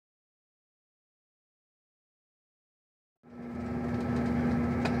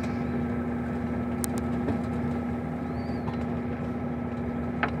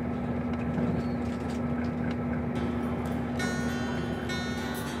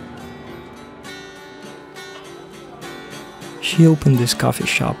She opened this coffee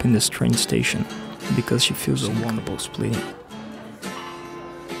shop in this train station because she feels a wonderful splitting.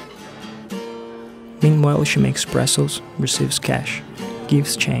 Meanwhile, she makes espressos, receives cash,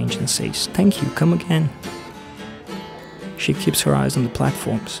 gives change and says, "Thank you, come again." She keeps her eyes on the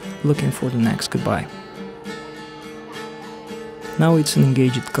platforms, looking for the next goodbye. Now it's an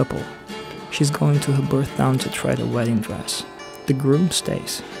engaged couple. She's going to her birth town to try the wedding dress. The groom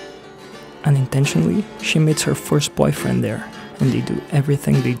stays. Unintentionally, she meets her first boyfriend there, and they do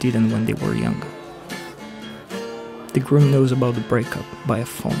everything they didn't when they were young. The groom knows about the breakup by a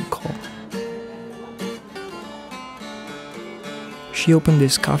phone call. She opened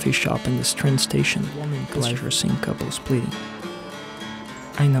this coffee shop in this train station. Woman pleasure seeing couples pleading.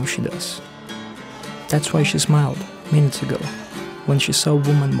 I know she does. That's why she smiled minutes ago when she saw a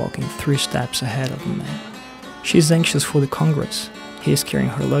woman walking 3 steps ahead of a man. She's anxious for the Congress. He is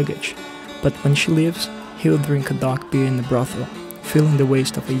carrying her luggage, but when she leaves, he will drink a dark beer in the brothel, filling the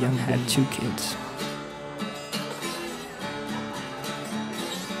waist of a young had 2 kids.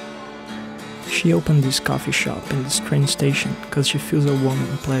 She opened this coffee shop in this train station because she feels a warm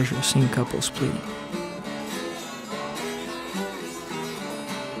pleasure seeing couples pleading.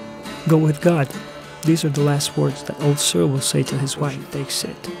 Go with God. These are the last words that old Sir will say to his wife. She takes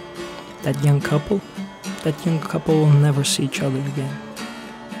it. That young couple will never see each other again.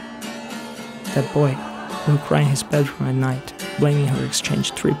 That boy will cry in his bedroom at night, blaming her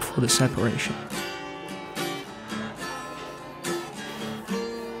exchange trip for the separation.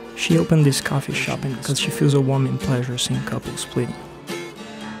 She opened this coffee shop because she feels a warm pleasure seeing couples pleading.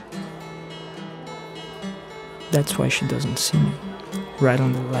 That's why she doesn't see me, right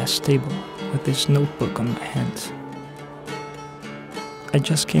on the last table, with this notebook on my hands. I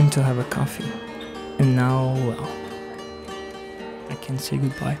just came to have a coffee, and now, well, I can't say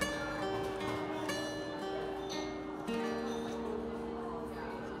goodbye.